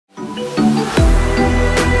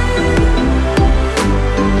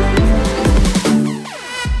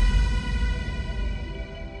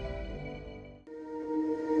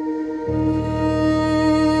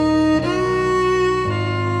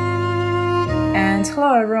And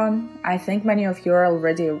hello everyone! I think many of you are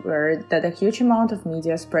already aware that a huge amount of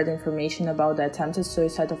media spread information about the attempted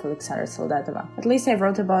suicide of Alexandra Soldatova. At least I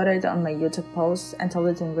wrote about it on my YouTube posts and told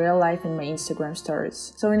it in real life in my Instagram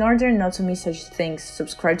stories. So in order not to miss such things,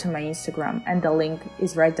 subscribe to my Instagram and the link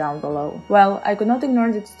is right down below. Well, I could not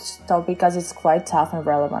ignore this topic as it's quite tough and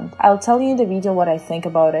relevant. I'll tell you in the video what I think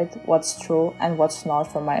about it, what's true and what's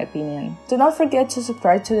not from my opinion. Do not forget to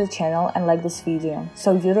subscribe to the channel and like this video,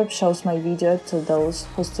 so YouTube shows my video to those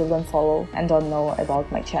who still don't follow and don't know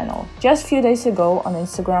about my channel. Just a few days ago on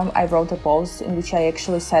Instagram I wrote a post in which I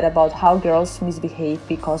actually said about how girls misbehave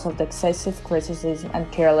because of the excessive criticism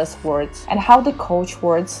and careless words, and how the coach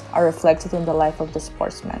words are reflected in the life of the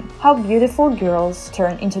sportsman. How beautiful girls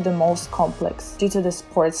turn into the most complex due to the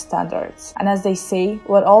sports standards, and as they say,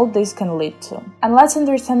 what all this can lead to. And let's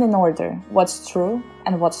understand in order what's true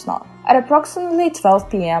and what's not. At approximately 12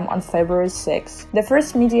 p.m. on February 6, the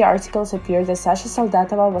first media articles appeared that Sasha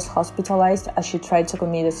Soldatova was hospitalized as she tried to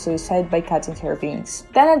commit suicide by cutting her veins.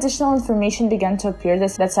 Then additional information began to appear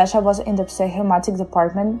that Sasha was in the psychomatic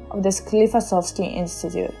department of the Sklifosovsky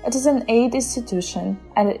Institute. It is an aid institution,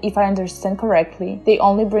 and if I understand correctly, they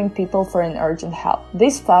only bring people for an urgent help.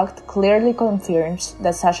 This fact clearly confirms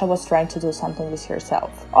that Sasha was trying to do something with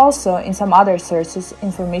herself. Also, in some other sources,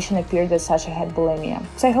 information appeared that Sasha had bulimia.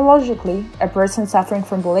 Psychologically, a person suffering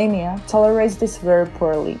from bulimia tolerates this very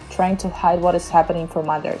poorly, trying to hide what is happening from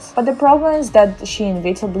others. But the problem is that she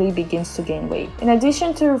inevitably begins to gain weight. In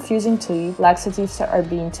addition to refusing to eat, laxatives are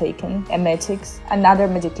being taken, emetics, and other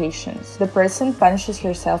medications. The person punishes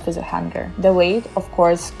herself with a hunger. The weight, of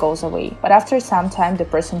course, goes away, but after some time the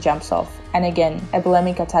person jumps off. And again, a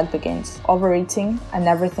bulimic attack begins, overeating, and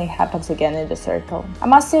everything happens again in the circle. I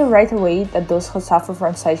must say right away that those who suffer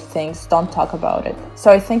from such things don't talk about it. So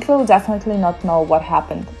I think we'll definitely not know what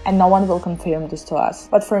happened, and no one will confirm this to us.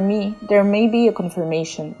 But for me, there may be a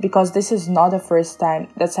confirmation, because this is not the first time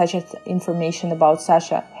that such information about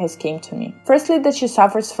Sasha has came to me. Firstly, that she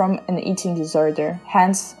suffers from an eating disorder,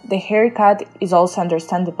 hence the haircut is also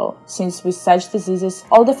understandable, since with such diseases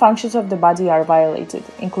all the functions of the body are violated,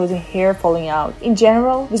 including hair falling out. In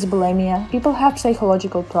general, with bulimia, people have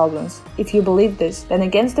psychological problems. If you believe this, then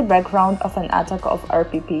against the background of an attack of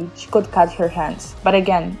RPP, she could cut her hands. But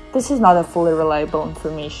again, this is not a fully reliable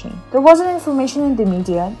information. There was an information in the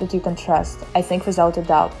media that you can trust, I think without a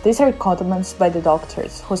doubt. These are comments by the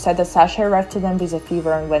doctors, who said that Sasha arrived to them with a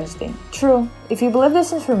fever on Wednesday. True, if you believe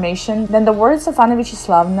this information, then the words of Anna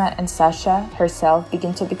Vyacheslavovyna and Sasha herself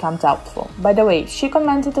begin to become doubtful. By the way, she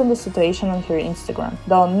commented on the situation on her Instagram,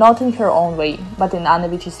 though not in her own way, but in Anna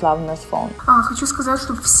Vyacheslavovyna's phone. Хочу сказать,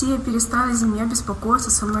 чтобы все перестали за меня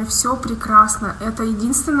беспокоиться, со мной все прекрасно. Это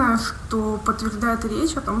единственное, что подтверждает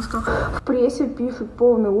речь о том, что в прессе пишут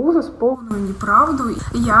полный ужас, полную неправду.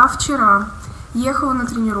 Я вчера ехала на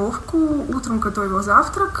тренировку, утром готовила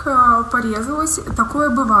завтрак, порезалась. Такое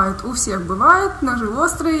бывает, у всех бывает, ножи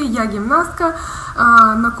острые, я гимнастка,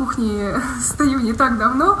 на кухне стою не так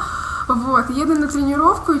давно. Вот, еду на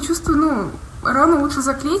тренировку и чувствую, рану лучше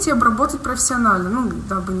заклеить и обработать профессионально,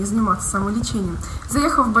 дабы не заниматься самолечением.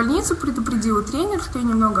 Заехала в больницу, предупредила тренер, что я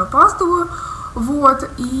немного опаздываю, вот,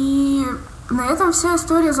 и на этом вся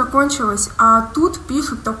история закончилась. А тут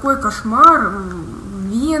пишут такой кошмар,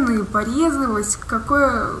 вены, порезалась, какой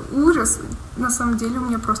ужас. На самом деле у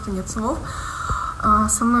меня просто нет слов.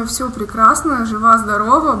 Со мной все прекрасно,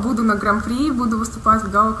 жива-здорова, буду на гран-при, буду выступать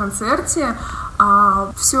в гала-концерте.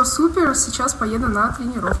 Все супер, сейчас поеду на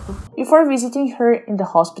тренировку. Before visiting her in the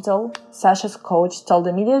hospital, Sasha's coach told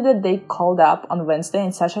the media that they called up on Wednesday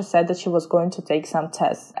and Sasha said that she was going to take some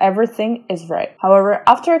tests. Everything is right. However,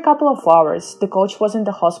 after a couple of hours, the coach was in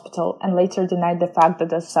the hospital and later denied the fact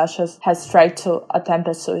that Sasha has tried to attempt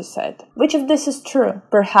a suicide. Which of this is true?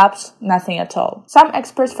 Perhaps nothing at all. Some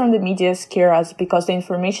experts from the media scare us because the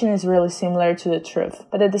information is really similar to the truth.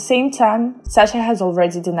 But at the same time, Sasha has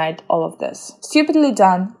already denied all of this. Stupidly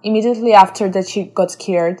done, immediately after that she got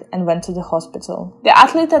scared and went to the hospital. The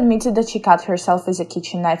athlete admitted that she cut herself with a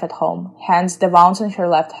kitchen knife at home, hence the wounds on her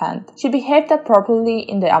left hand. She behaved appropriately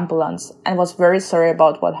in the ambulance and was very sorry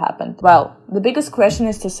about what happened. Well, the biggest question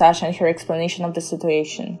is to Sasha and her explanation of the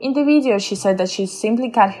situation. In the video, she said that she simply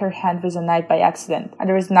cut her hand with a knife by accident and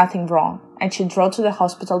there is nothing wrong. and she drove to the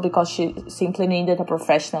hospital because she simply needed a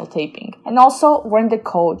professional taping. And also warned the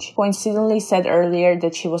coach, who incidentally said earlier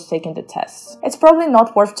that she was taking the tests. It's probably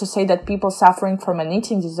not worth to say that people suffering from an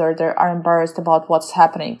eating disorder are embarrassed about what's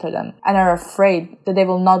happening to them, and are afraid that they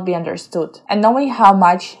will not be understood. And knowing how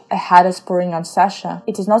much a hat is pouring on Sasha,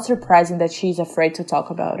 it is not surprising that she is afraid to talk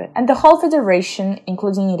about it. And the whole federation,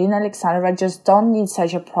 including Irina Alexandrova, just don't need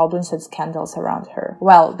such a problems and scandals around her.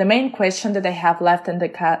 Well, the main question that I have left in the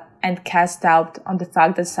cast doubt on the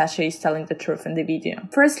fact that Sasha is telling the truth in the video.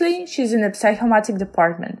 Firstly, she's in the psychomatic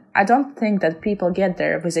department. I don't think that people get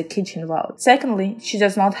there with a kitchen involved. Secondly, she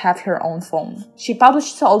does not have her own phone. She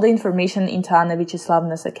publishes all the information into Anna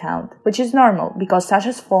Vyacheslavna's account, which is normal because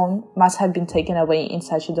Sasha's phone must have been taken away in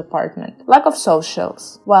such a department. Lack of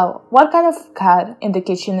socials. Well, what kind of cat in the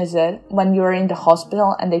kitchen is it when you're in the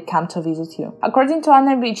hospital and they come to visit you? According to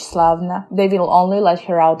Anna Vyacheslavna, they will only let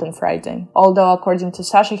her out on Friday. Although according to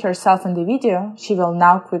Sasha herself in the video, she will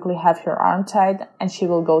now quickly have her arm tied and she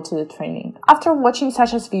will go to the training. After watching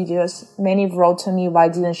Sasha's videos, many wrote to me why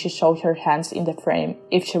didn't she show her hands in the frame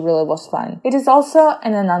if she really was fine. It is also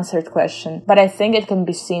an unanswered question, but I think it can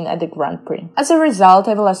be seen at the Grand Prix. As a result,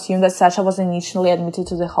 I will assume that Sasha was initially admitted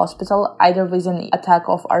to the hospital either with an attack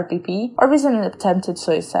of RPP or with an attempted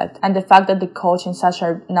suicide, and the fact that the coach and Sasha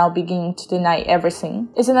are now beginning to deny everything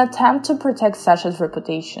is an attempt to protect Sasha's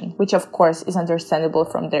reputation, which of course is understandable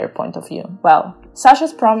from their point of view. Well,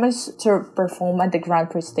 Sasha's promised to perform at the Grand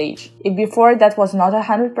Prix stage. If before that was not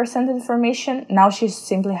 100% information, now she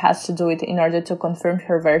simply has to do it in order to confirm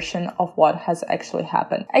her version of what has actually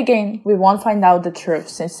happened. Again, we won't find out the truth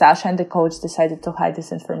since Sasha and the coach decided to hide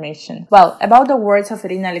this information. Well, about the words of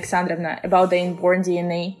Irina Alexandrovna about the inborn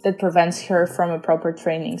DNA that prevents her from proper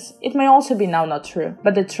trainings, it may also be now not true,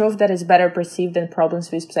 but the truth that is better perceived than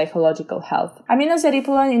problems with psychological health. Amina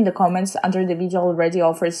Zaripova in the comments under the video already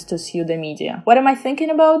offers to sue the media. What am I thinking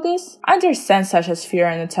about this? I understand Sasha's fear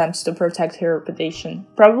and attempts to protect her reputation.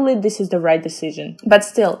 Probably this is the right decision. But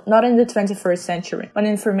still, not in the 21st century, when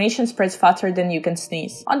information spreads faster than you can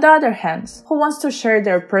sneeze. On the other hand, who wants to share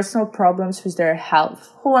their personal problems with their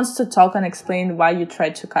health? Who wants to talk and explain why you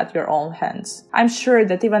tried to cut your own hands? I'm sure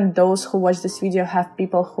that even those who watch this video have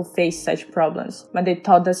people who face such problems, when they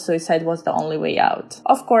thought that suicide was the only way out.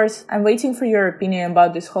 Of course, I'm waiting for your opinion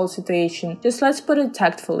about this whole situation. Just let's put it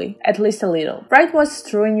tactfully, at least a little. Write what's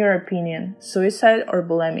true in your opinion, suicide or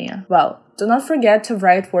bulimia. Well, do not forget to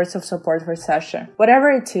write words of support for Sasha. Whatever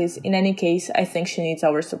it is, in any case, I think she needs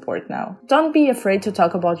our support now. Don't be afraid to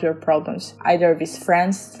talk about your problems, either with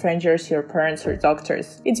friends, strangers, your parents, or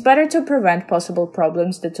doctors. It's better to prevent possible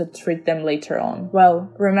problems than to treat them later on.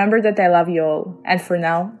 Well, remember that I love you all. And for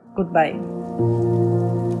now, goodbye.